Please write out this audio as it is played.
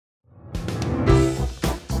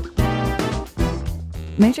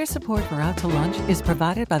Major support for Out to Lunch is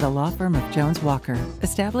provided by the law firm of Jones Walker,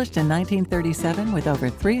 established in 1937 with over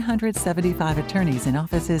 375 attorneys in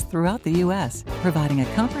offices throughout the U.S., providing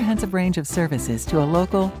a comprehensive range of services to a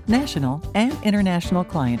local, national, and international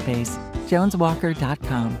client base.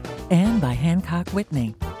 JonesWalker.com. And by Hancock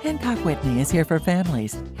Whitney. Hancock Whitney is here for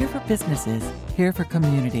families, here for businesses, here for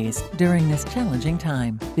communities during this challenging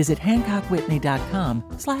time. Visit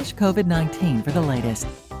HancockWhitney.com/COVID-19 for the latest.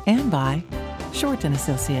 And by Shorten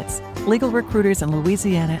Associates, legal recruiters in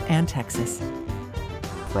Louisiana and Texas.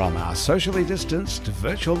 From our socially distanced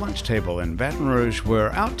virtual lunch table in Baton Rouge,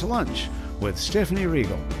 we're out to lunch with Stephanie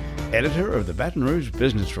Riegel, editor of the Baton Rouge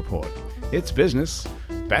Business Report. It's business,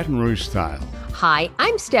 Baton Rouge style. Hi,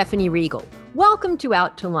 I'm Stephanie Riegel. Welcome to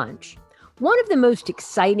Out to Lunch. One of the most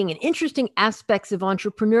exciting and interesting aspects of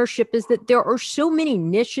entrepreneurship is that there are so many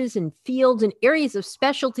niches and fields and areas of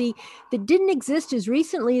specialty that didn't exist as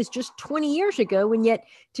recently as just 20 years ago, and yet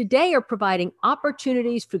today are providing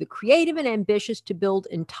opportunities for the creative and ambitious to build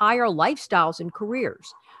entire lifestyles and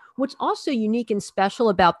careers. What's also unique and special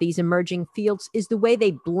about these emerging fields is the way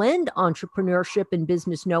they blend entrepreneurship and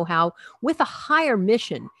business know-how with a higher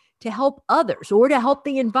mission to help others or to help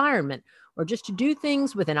the environment, or just to do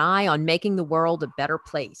things with an eye on making the world a better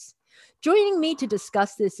place. Joining me to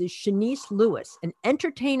discuss this is Shanice Lewis, an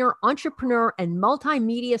entertainer, entrepreneur, and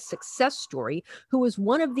multimedia success story who is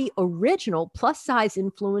one of the original plus-size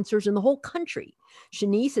influencers in the whole country.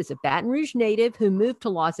 Shanice is a Baton Rouge native who moved to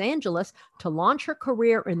Los Angeles to launch her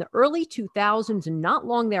career in the early 2000s and not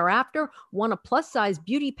long thereafter won a plus-size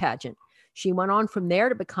beauty pageant. She went on from there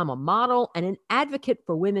to become a model and an advocate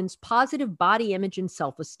for women's positive body image and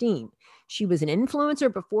self-esteem. She was an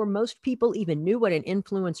influencer before most people even knew what an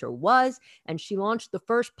influencer was, and she launched the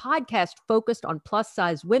first podcast focused on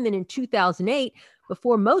plus-size women in 2008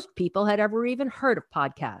 before most people had ever even heard of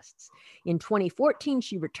podcasts. In 2014,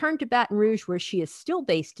 she returned to Baton Rouge, where she is still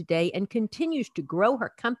based today and continues to grow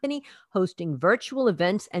her company, hosting virtual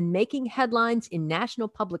events and making headlines in national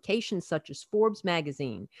publications such as Forbes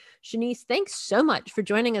magazine. Shanice, thanks so much for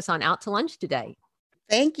joining us on Out to Lunch today.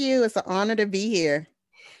 Thank you. It's an honor to be here.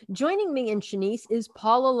 Joining me and Shanice is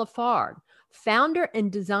Paula Lafargue, founder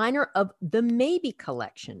and designer of The Maybe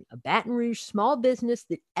Collection, a Baton Rouge small business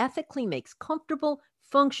that ethically makes comfortable,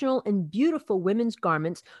 functional, and beautiful women's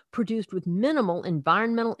garments produced with minimal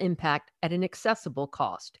environmental impact at an accessible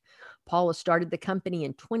cost. Paula started the company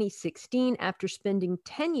in 2016 after spending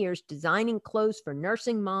 10 years designing clothes for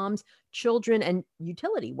nursing moms, children, and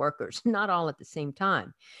utility workers, not all at the same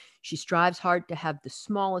time. She strives hard to have the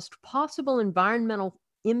smallest possible environmental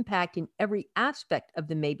impact in every aspect of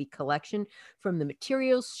the Maybe Collection, from the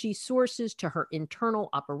materials she sources to her internal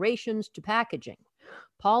operations to packaging.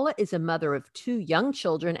 Paula is a mother of 2 young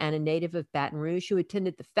children and a native of Baton Rouge who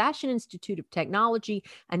attended the Fashion Institute of Technology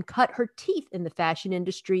and cut her teeth in the fashion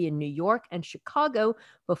industry in New York and Chicago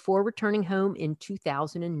before returning home in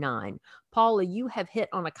 2009. Paula, you have hit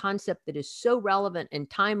on a concept that is so relevant and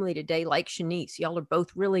timely today, like Shanice. Y'all are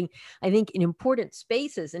both really, I think, in important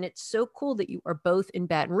spaces, and it's so cool that you are both in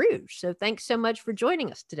Baton Rouge. So thanks so much for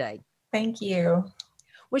joining us today. Thank you.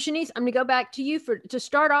 Well, Shanice, I'm going to go back to you to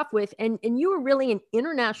start off with, and you were really an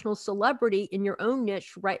international celebrity in your own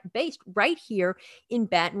niche, based right here in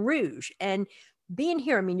Baton Rouge. And being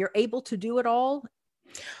here, I mean, you're able to do it all.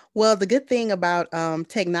 Well, the good thing about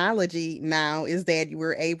technology now is that you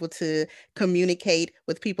were able to communicate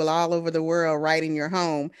with people all over the world right in your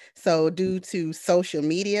home. So due to social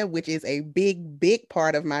media, which is a big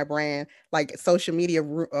part of my brand, like social media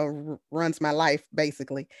runs my life,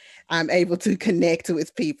 basically, I'm able to connect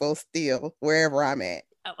with people still wherever I'm at.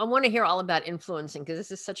 I want to hear all about influencing, because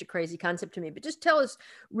this is such a crazy concept to me, but just tell us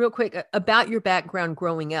real quick about your background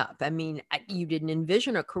growing up. I mean, you didn't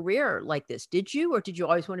envision a career like this, did you? Or did you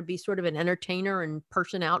always want to be sort of an entertainer and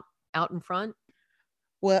person out in front?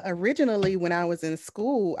 Well, originally when I was in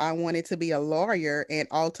school, I wanted to be a lawyer and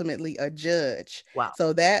ultimately a judge. Wow.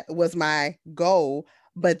 So that was my goal.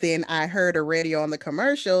 But then I heard a radio on the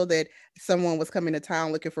commercial that someone was coming to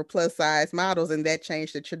town looking for plus size models, and that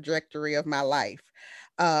changed the trajectory of my life.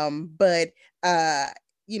 But I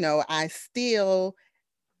still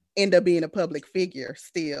end up being a public figure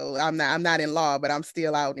still. I'm not in law, but I'm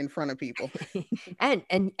still out in front of people. and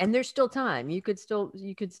there's still time. You could still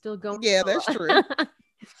go. Yeah, that's true.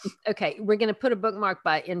 Okay, we're going to put a bookmark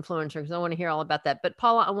by influencer because I want to hear all about that. But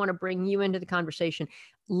Paula, I want to bring you into the conversation.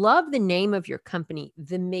 Love the name of your company,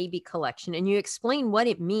 The Maybe Collection, and you explain what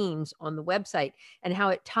it means on the website and how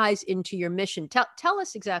it ties into your mission. Tell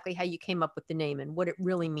us exactly how you came up with the name and what it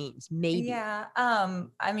really means. Maybe. Yeah.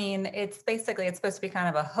 I mean, it's supposed to be kind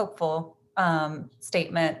of a hopeful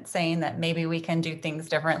statement saying that maybe we can do things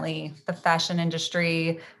differently. The fashion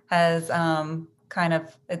industry has had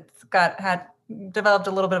developed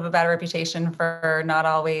a little bit of a bad reputation for not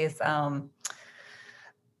always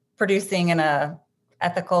producing in a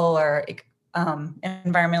ethical or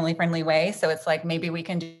environmentally friendly way. So it's like, maybe we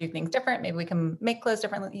can do things different. Maybe we can make clothes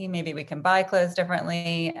differently. Maybe we can buy clothes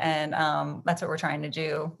differently. And that's what we're trying to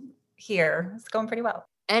do here. It's going pretty well.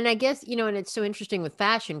 And I guess, and it's so interesting with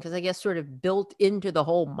fashion, because I guess sort of built into the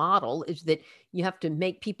whole model is that you have to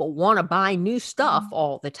make people want to buy new stuff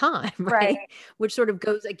all the time, right? Which sort of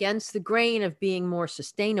goes against the grain of being more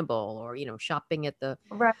sustainable, or, shopping at the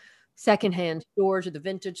secondhand stores or the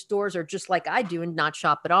vintage stores, or just like I do and not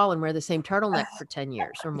shop at all and wear the same turtleneck for 10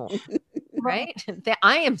 years or more. Right?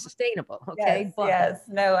 I am sustainable. Okay. Yes.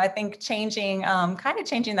 No, I think changing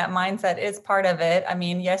that mindset is part of it. I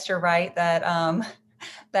mean, yes, you're right that,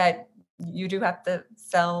 that you do have to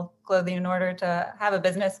sell clothing in order to have a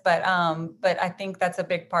business, but I think that's a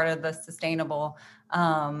big part of the sustainable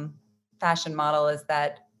fashion model, is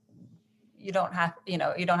that you don't have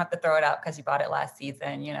to throw it out because you bought it last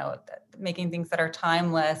season. Making things that are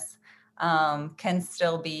timeless can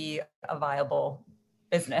still be a viable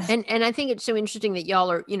business. And I think it's so interesting that y'all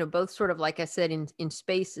are, both sort of, like I said, in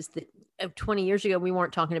spaces that 20 years ago, we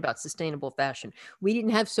weren't talking about sustainable fashion. We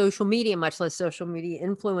didn't have social media, much less social media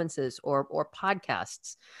influences or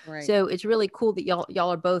podcasts. Right. So it's really cool that y'all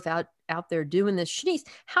are both out there doing this. Shanice,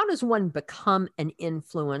 how does one become an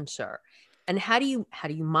influencer? And how do you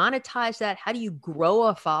monetize that? How do you grow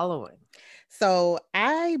a following? So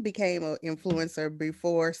I became an influencer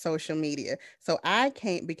before social media. So I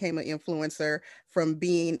became an influencer from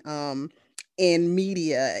being in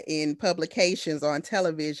media, in publications, on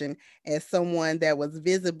television, as someone that was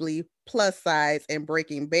visibly plus size and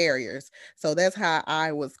breaking barriers. So that's how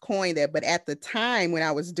I was coined that. But at the time when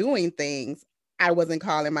I was doing things, I wasn't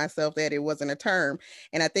calling myself that. It wasn't a term.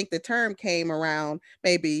 And I think the term came around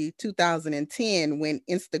maybe 2010 when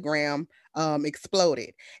Instagram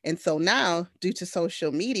exploded. And so now, due to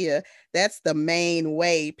social media, that's the main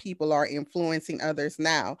way people are influencing others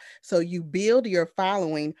now. So you build your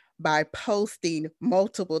following by posting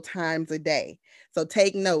multiple times a day. So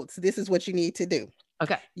take notes. This is what you need to do.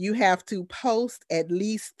 Okay. You have to post at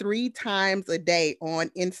least 3 times a day on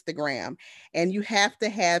Instagram, and you have to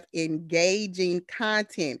have engaging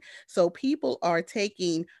content. So people are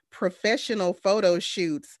taking professional photo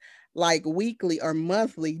shoots like weekly or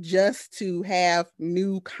monthly just to have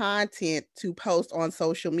new content to post on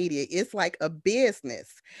social media. It's like a business.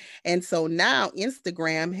 And so now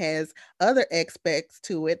Instagram has other aspects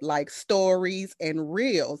to it, like stories and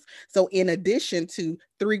reels. So in addition to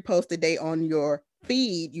 3 posts a day on your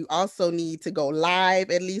feed, you also need to go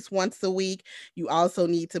live at least once a week. You also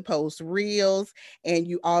need to post reels, and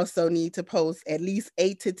you also need to post at least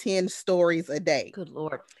 8 to 10 stories a day. Good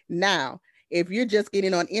Lord. Now, if you're just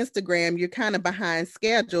getting on Instagram, you're kind of behind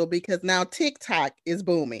schedule because now TikTok is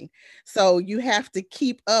booming. So you have to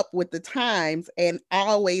keep up with the times and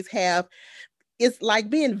always have, it's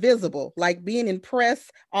like being visible, like being in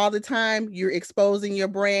press all the time. You're exposing your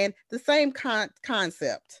brand, the same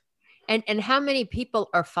concept. And how many people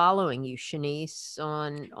are following you, Shanice,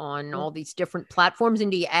 on all these different platforms?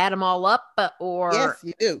 And do you add them all up, or?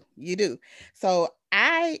 Yes, you do. So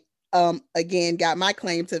I again got my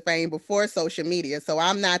claim to fame before social media. So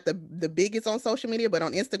I'm not the biggest on social media, but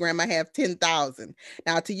on Instagram I have 10,000.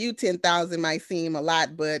 Now to you 10,000 might seem a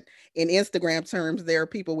lot, but in Instagram terms there are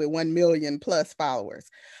people with 1 million plus followers.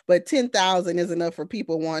 But 10,000 is enough for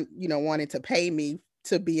people wanting to pay me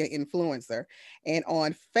to be an influencer. And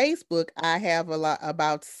on Facebook I have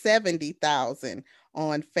about 70,000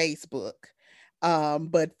 on Facebook.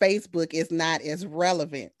 But Facebook is not as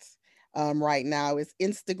relevant right now. It's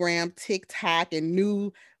Instagram, TikTok, and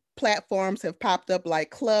new platforms have popped up like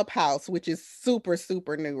Clubhouse, which is super,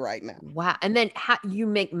 super new right now. Wow. And then how you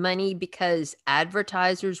make money because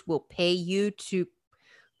advertisers will pay you to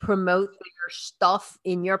promote your stuff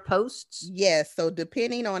in your posts? Yes. So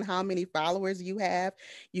depending on how many followers you have,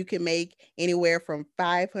 you can make anywhere from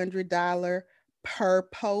 $500 per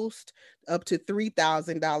post up to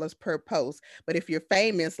 $3,000 per post. But if you're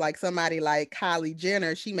famous, like somebody like Kylie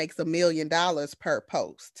Jenner, she makes $1 million per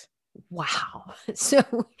post. Wow. So,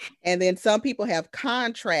 and then some people have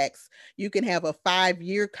contracts. You can have a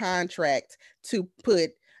 5-year contract to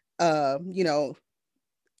put,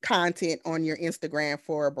 content on your Instagram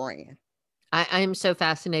for a brand. I am so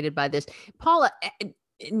fascinated by this. Paula,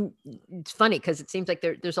 it's funny because it seems like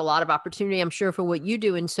there's a lot of opportunity, I'm sure, for what you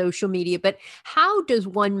do in social media, but how does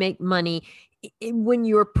one make money when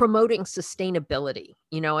you're promoting sustainability,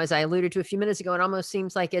 as I alluded to a few minutes ago, it almost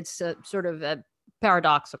seems like it's sort of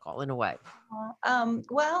paradoxical in a way.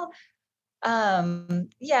 Well,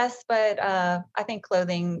 yes, but I think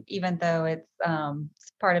clothing, even though it's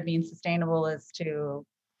part of being sustainable, is to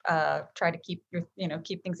try to keep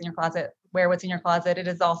keep things in your closet, wear what's in your closet. It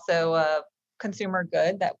is also a consumer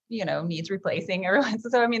good that needs replacing every once.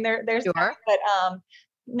 So I mean, there's Sure. that, but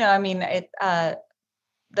no, I mean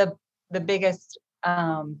the biggest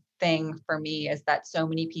thing for me is that so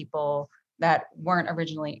many people that weren't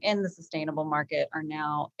originally in the sustainable market are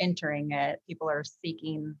now entering it. People are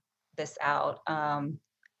seeking this out.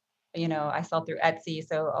 I sell through Etsy,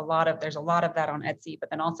 so there's a lot of that on Etsy, but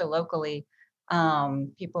then also locally,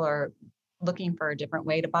 people are looking for a different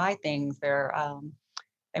way to buy things.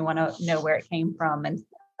 They want to know where it came from, and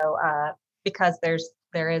so because there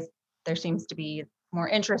seems to be more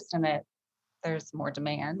interest in it, there's more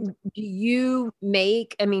demand. Do you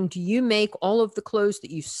make all of the clothes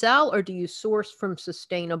that you sell, or do you source from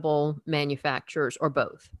sustainable manufacturers, or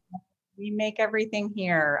both? We make everything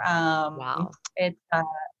here. Wow. It's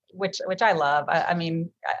which I love. I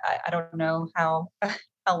mean, I don't know how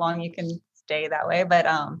how long you can stay that way, but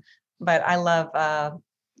I love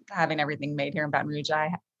having everything made here in Baton Rouge.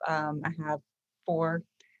 I have 4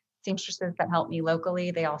 seamstresses that help me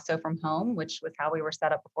locally. They also from home, which was how we were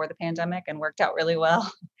set up before the pandemic and worked out really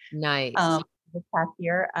well. Nice. This past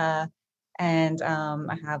year. And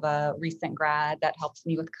I have a recent grad that helps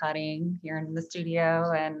me with cutting here in the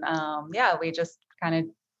studio. And yeah, we just kind of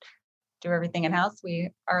do everything in house.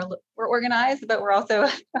 We're organized, but we're also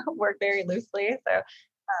work very loosely. So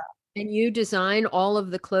And you design all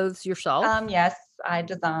of the clothes yourself? yes, I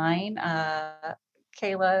design.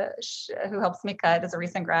 Kayla, who helps me cut, is a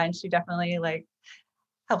recent grad, and she definitely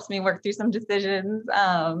helps me work through some decisions.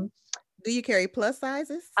 Do you carry plus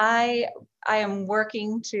sizes? I am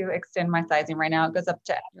working to extend my sizing right now. It goes up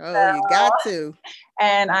to Oh, you got to.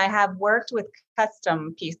 And I have worked with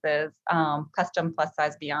custom pieces, custom plus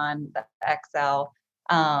size beyond the XL.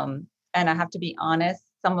 And I have to be honest,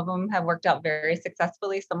 some of them have worked out very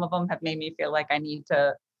successfully. Some of them have made me feel like I need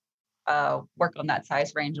to work on that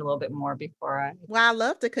size range a little bit more before I. Well, I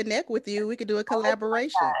love to connect with you. We could do a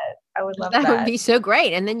collaboration. I would love That that. would be so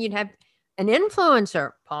great. And then you'd have an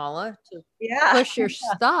influencer, Paula, to push your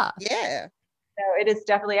stuff. Yeah. So it is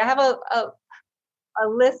definitely, I have a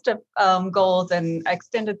list of goals, and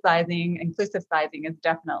extended sizing, inclusive sizing is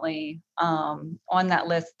definitely on that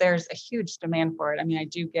list. There's a huge demand for it. I mean, I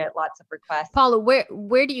do get lots of requests. Paula,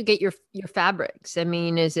 where do you get your fabrics? I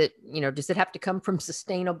mean, is it, does it have to come from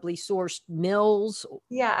sustainably sourced mills?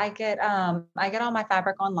 Yeah, I get all my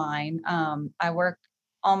fabric online. I work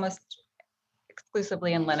almost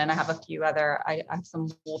exclusively in linen. I have a few other, I have a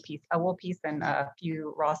wool piece and a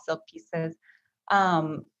few raw silk pieces.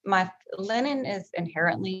 My linen is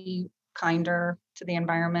inherently kinder to the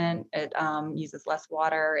environment. It uses less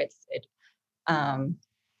water. It's a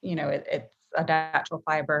natural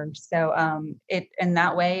fiber. So it in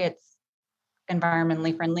that way it's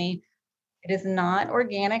environmentally friendly. It is not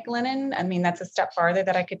organic linen. I mean, that's a step farther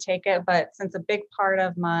that I could take it. But since a big part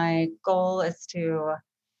of my goal is to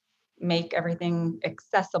make everything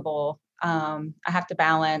accessible, I have to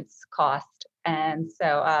balance cost. And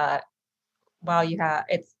so while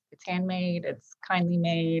it's handmade, it's kindly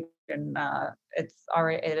made, and it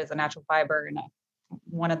is a natural fiber, and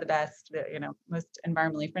one of the best, most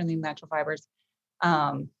environmentally friendly natural fibers.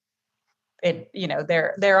 There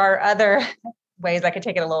are other ways I could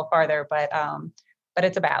take it a little farther, but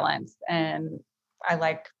it's a balance, and I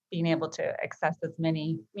like being able to access as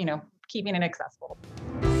many, keeping it accessible.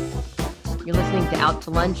 You're listening to Out to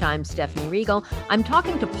Lunch. I'm Stephanie Riegel. I'm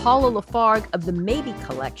talking to Paula Lafargue of the Maybe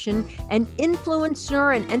Collection and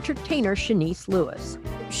influencer and entertainer Shanice Lewis.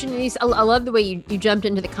 Shanice, I love the way you jumped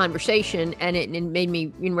into the conversation, and it made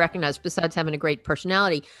me recognize, besides having a great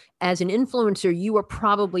personality, as an influencer, you are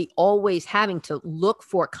probably always having to look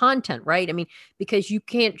for content, right? I mean, because you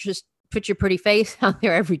can't just put your pretty face out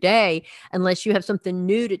there every day unless you have something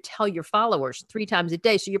new to tell your followers 3 times a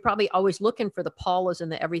day. So you're probably always looking for the Paulas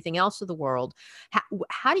and the everything else of the world.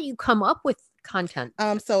 How do you come up with content?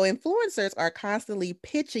 So influencers are constantly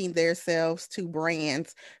pitching themselves to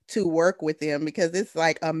brands to work with them, because it's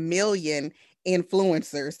like a million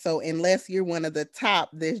influencers. So unless you're one of the top,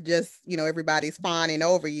 there's just, everybody's fawning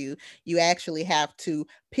over you. You actually have to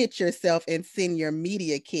pitch yourself and send your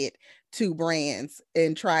media kit to brands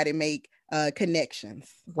and try to make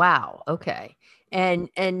connections. Wow. Okay.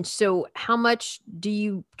 And so how much do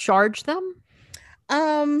you charge them?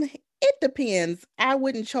 It depends. I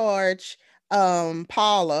wouldn't charge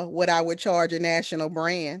Paula, what I would charge a national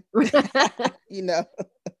brand. You know,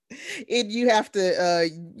 you have to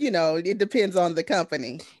it depends on the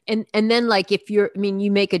company. And then like if you're, I mean,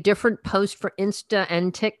 you make a different post for Insta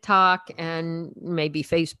and TikTok and maybe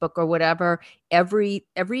Facebook or whatever every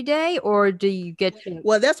day, or do you get to...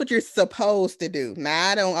 Well, that's what you're supposed to do. Now,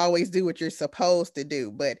 I don't always do what you're supposed to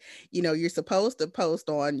do, but you're supposed to post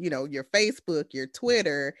on, your Facebook, your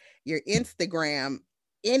Twitter, your Instagram,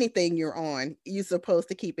 anything you're on, you're supposed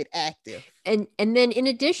to keep it active. And then in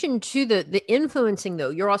addition to the influencing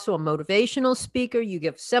though, you're also a motivational speaker. You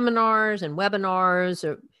give seminars and webinars,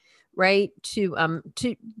 or right, to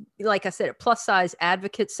like I said, a plus size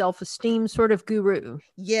advocate, self-esteem sort of guru.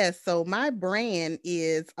 Yes, so my brand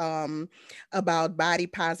is about body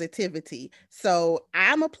positivity. So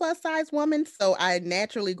I'm a plus size woman, so I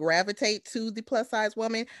naturally gravitate to the plus size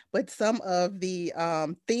woman, but some of the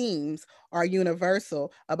themes are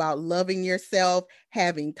universal about loving yourself,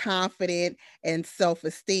 having confidence and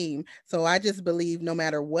self-esteem. So I just believe no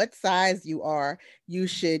matter what size you are, you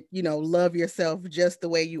should, love yourself just the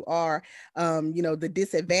way you are. The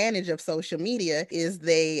disadvantage of social media is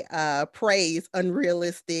they praise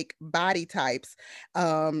unrealistic body types.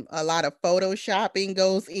 A lot of photoshopping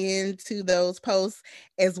goes into those posts,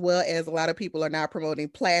 as well as a lot of people are now promoting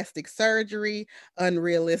plastic surgery,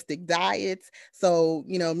 unrealistic diets. So,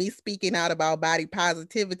 me speaking out about body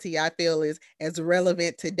positivity, I feel is as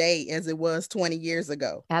relevant today as it was 20 years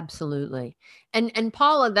ago. Absolutely. And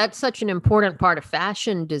Paula, that's such an important part of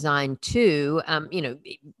fashion design too.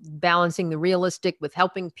 Balancing the realistic with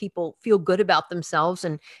helping people feel good about themselves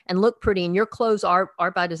and look pretty. And your clothes are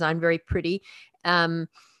by design very pretty. How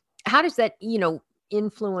does that,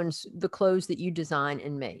 influence the clothes that you design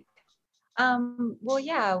and make? Well,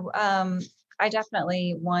 yeah. I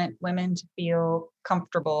definitely want women to feel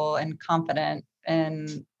comfortable and confident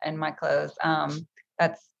in my clothes.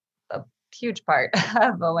 That's a huge part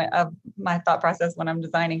of my thought process when I'm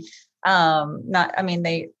designing.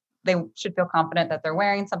 They should feel confident that they're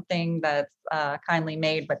wearing something that's kindly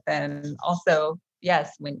made, but then also,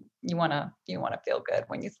 yes, when you want to feel good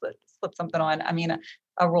when you slip something on. I mean,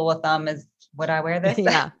 a rule of thumb is, would I wear this?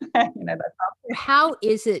 Yeah. That's all. How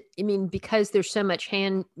is it? I mean, because there's so much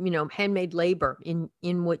handmade labor in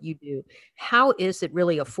what you do, how is it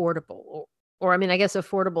really affordable? Or I mean, I guess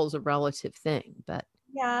affordable is a relative thing, but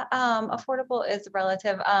Yeah, affordable is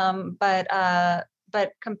relative. I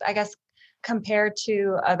guess compared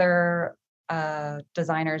to other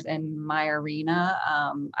designers in my arena,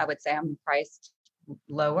 I would say I'm priced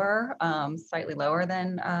lower, slightly lower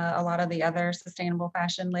than a lot of the other sustainable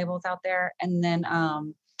fashion labels out there. And then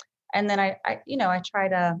I try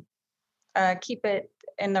to keep it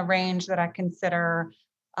in the range that I consider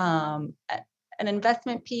an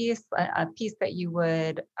investment piece, a piece that you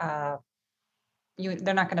would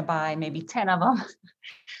they're not going to buy maybe 10 of them,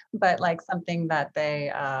 but like something that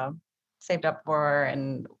they saved up for.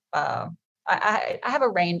 And I have a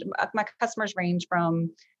range. My customers range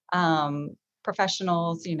from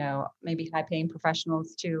professionals, maybe high paying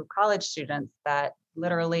professionals, to college students that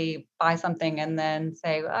literally buy something and then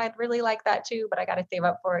say, well, I'd really like that too, but I got to save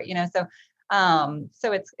up for it,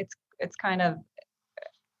 so it's kind of,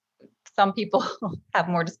 some people have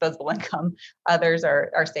more disposable income. Others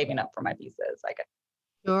are saving up for my pieces. I guess.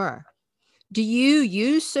 Sure. Do you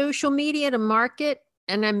use social media to market?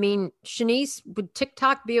 And I mean, Shanice, would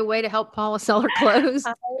TikTok be a way to help Paula sell her clothes?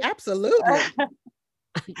 Absolutely.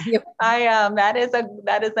 Yep. That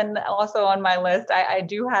is also on my list. I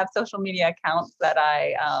do have social media accounts that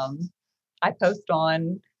I post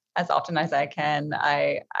on as often as I can.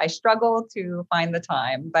 I struggle to find the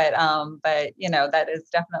time, but that is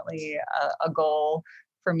definitely a goal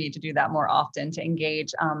for me to do that more often, to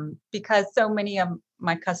engage, because so many of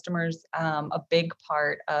my customers, a big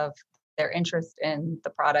part of their interest in the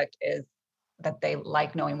product is that they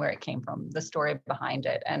like knowing where it came from, the story behind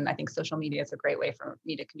it. And I think social media is a great way for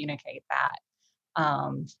me to communicate that.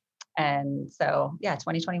 And so,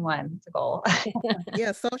 2021, it's a goal.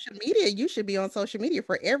 Yeah, social media, you should be on social media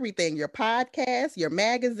for everything, your podcast, your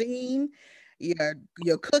magazine,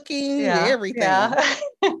 your cooking, everything. Yeah.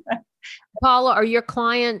 Paula, are your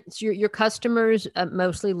clients, your customers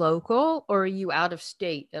mostly local, or are you out of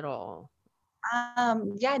state at all? I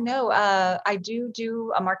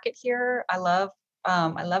do a market here. I love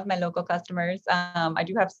my local customers. I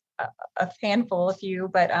do have a few,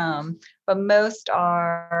 but most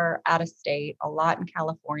are out of state. A lot in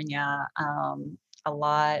California, a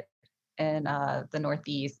lot in the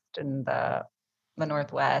Northeast and the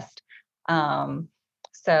Northwest.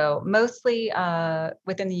 So mostly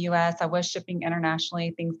within the US. I was shipping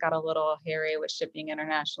internationally. Things got a little hairy with shipping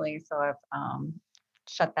internationally. So I've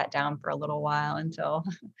shut that down for a little while until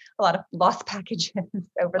a lot of lost packages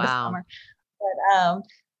over the Wow. summer.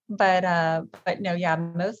 But no, yeah,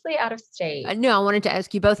 mostly out of state. No, I wanted to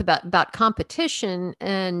ask you both about competition.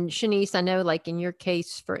 And Shanice, I know, like in your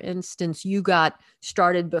case, for instance, you got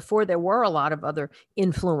started before there were a lot of other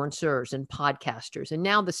influencers and podcasters, and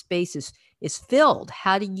now the space is filled.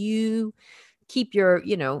 How do you keep your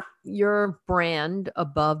brand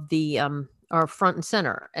above the or front and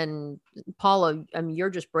center? And Paula, I mean, you're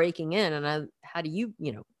just breaking in, and how do you,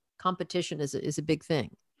 competition is a big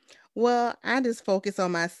thing. Well, I just focus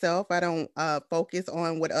on myself. I don't focus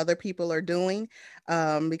on what other people are doing,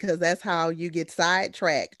 because that's how you get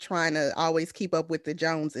sidetracked trying to always keep up with the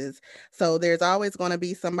Joneses. So there's always going to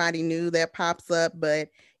be somebody new that pops up. But,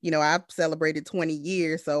 I've celebrated 20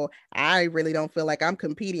 years, so I really don't feel like I'm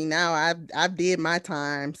competing now. I've did my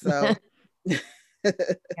time. So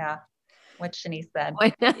Yeah, what Shanice said.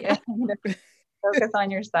 Yeah. Focus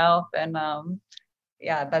on yourself. And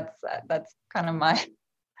yeah, that's kind of my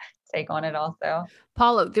take on it also.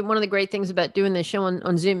 Paula, one of the great things about doing the show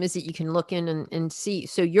on Zoom is that you can look in and see.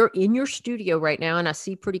 So you're in your studio right now, and I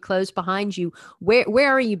see pretty close behind you. Where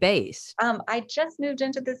are you based? I just moved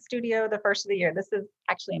into this studio the first of the year. This is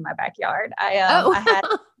actually in my backyard. I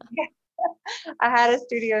had a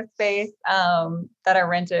studio space that I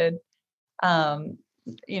rented. A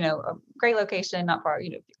great location, not far,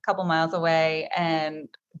 a couple miles away. And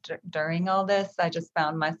during all this, I just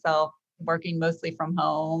found myself working mostly from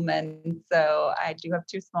home. And so I do have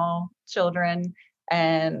 2 small children,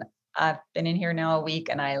 and I've been in here now a week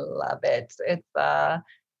and I love it.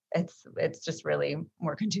 It's just really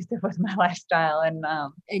more conducive with my lifestyle. And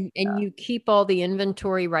you keep all the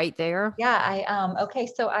inventory right there? Yeah, okay.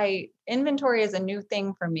 So inventory is a new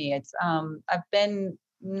thing for me. It's I've been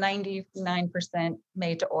 99%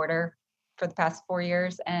 made to order for the past 4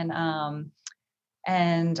 years. And I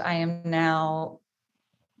am now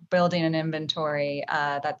building an inventory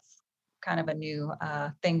that's kind of a new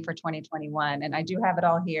thing for 2021. And I do have it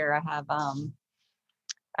all here. I have,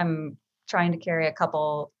 I'm trying to carry a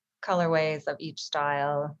couple colorways of each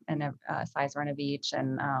style and a size run of each.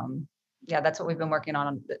 And yeah, that's what we've been working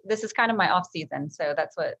on. This is kind of my off season. So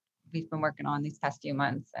that's what we've been working on these past few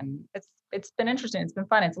months. And it's been interesting. It's been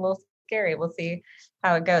fun. It's a little scary. We'll see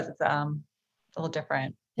how it goes. It's a little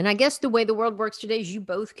different. And I guess the way the world works today is you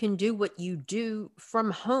both can do what you do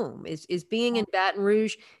from home. Is being in Baton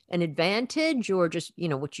Rouge an advantage, or just,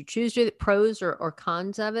 what you choose to do, the pros or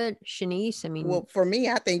cons of it? Shanice, I mean. Well, for me,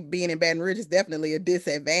 I think being in Baton Rouge is definitely a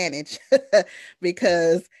disadvantage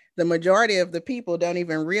because the majority of the people don't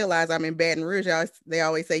even realize I'm in Baton Rouge. They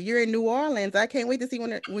always say, "You're in New Orleans. I can't wait to see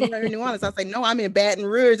when you're in New Orleans." I say, "No, I'm in Baton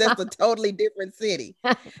Rouge. That's a totally different city."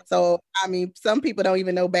 So, I mean, some people don't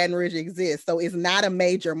even know Baton Rouge exists. So it's not a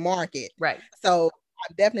major market. Right. So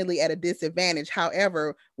I'm definitely at a disadvantage.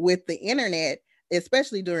 However, with the internet,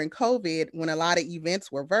 especially during COVID, when a lot of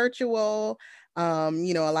events were virtual,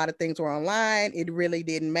 a lot of things were online, it really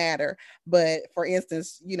didn't matter. But for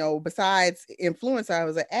instance, besides influencer, I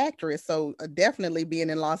was an actress. So definitely being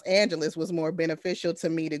in Los Angeles was more beneficial to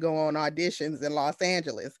me to go on auditions in Los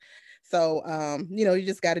Angeles. So, you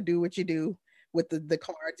just got to do what you do with the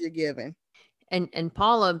cards you're given. And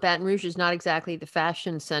Paula, Baton Rouge is not exactly the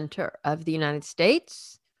fashion center of the United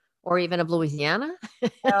States or even of Louisiana.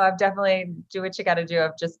 No, I've definitely do what you got to do.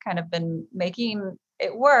 I've just kind of been making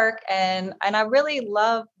it work, and I really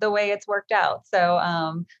love the way it's worked out. So,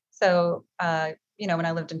 when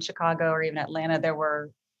I lived in Chicago or even Atlanta, there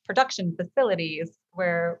were production facilities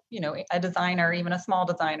where, a designer, even a small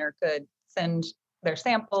designer, could send their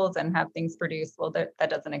samples and have things produced. Well, that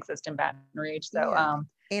doesn't exist in Baton Rouge. So, yeah.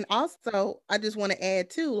 And also, I just want to add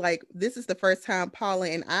too, like, this is the first time Paula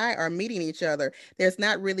and I are meeting each other. There's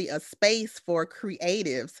not really a space for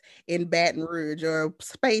creatives in Baton Rouge, or a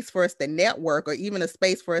space for us to network, or even a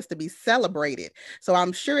space for us to be celebrated. So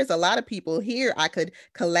I'm sure it's a lot of people here I could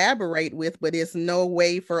collaborate with, but there's no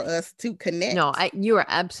way for us to connect. No, you are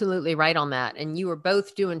absolutely right on that. And you are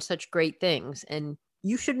both doing such great things, and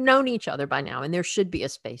you should have known each other by now, and there should be a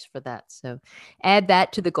space for that. So add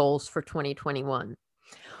that to the goals for 2021.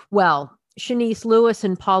 Well, Shanice Lewis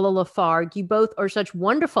and Paula Lafargue, you both are such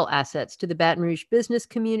wonderful assets to the Baton Rouge business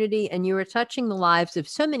community, and you are touching the lives of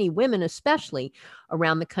so many women, especially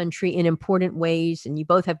around the country, in important ways. And you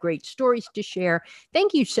both have great stories to share.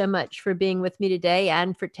 Thank you so much for being with me today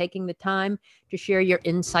and for taking the time to share your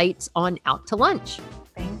insights on Out to Lunch.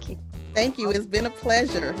 Thank you. Thank you. It's been a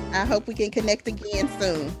pleasure. I hope we can connect again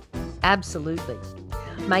soon. Absolutely.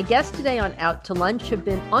 My guests today on Out to Lunch have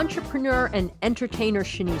been entrepreneur and entertainer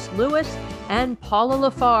Shanice Lewis and Paula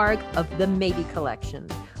Lafargue of the Maybe Collection.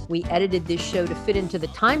 We edited this show to fit into the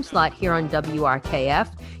time slot here on WRKF.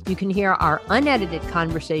 You can hear our unedited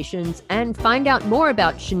conversations and find out more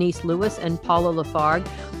about Shanice Lewis and Paula Lafargue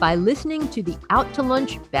by listening to the Out to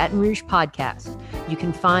Lunch Baton Rouge podcast. You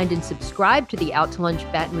can find and subscribe to the Out to Lunch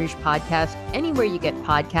Baton Rouge podcast anywhere you get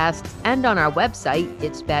podcasts and on our website,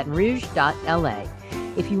 itsbatonrouge.la.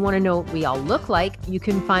 If you want to know what we all look like, you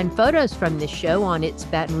can find photos from this show on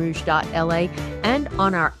itsbatonrouge.la and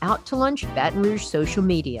on our Out to Lunch Baton Rouge social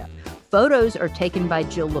media. Photos are taken by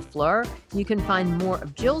Jill LaFleur. You can find more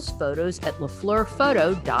of Jill's photos at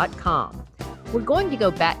lafleurphoto.com. We're going to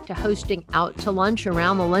go back to hosting Out to Lunch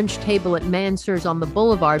around the lunch table at Mansur's on the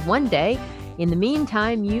Boulevard one day. In the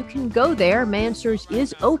meantime, you can go there. Mansur's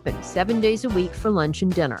is open 7 days a week for lunch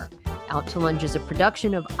and dinner. Out to Lunch is a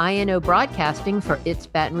production of INO Broadcasting for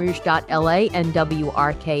itsbatonrouge.la and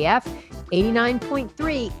WRKF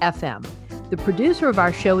 89.3 FM. The producer of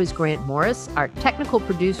our show is Grant Morris. Our technical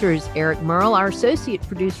producer is Eric Merle. Our associate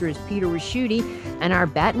producer is Peter Raschuti. And our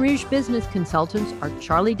Baton Rouge business consultants are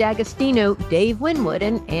Charlie D'Agostino, Dave Winwood,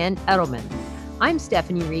 and Ann Edelman. I'm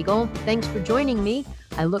Stephanie Riegel. Thanks for joining me.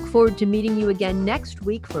 I look forward to meeting you again next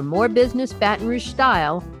week for more business Baton Rouge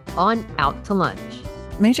style on Out to Lunch.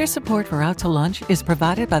 Major support for Out to Lunch is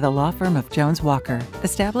provided by the law firm of Jones Walker,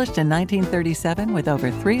 established in 1937 with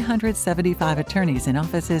over 375 attorneys in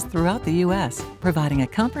offices throughout the U.S., providing a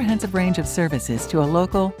comprehensive range of services to a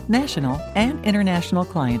local, national, and international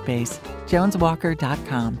client base.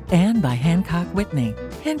 JonesWalker.com. And by Hancock Whitney.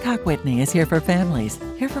 Hancock Whitney is here for families,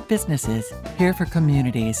 here for businesses, here for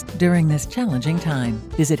communities during this challenging time.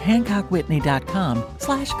 Visit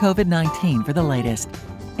HancockWhitney.com/COVID-19 for the latest.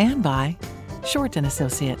 And by Short &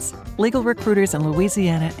 Associates, legal recruiters in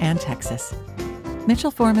Louisiana and Texas.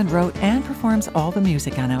 Mitchell Foreman wrote and performs all the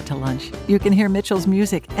music on Out to Lunch. You can hear Mitchell's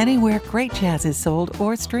music anywhere great jazz is sold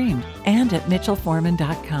or streamed, and at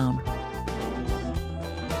mitchellforeman.com.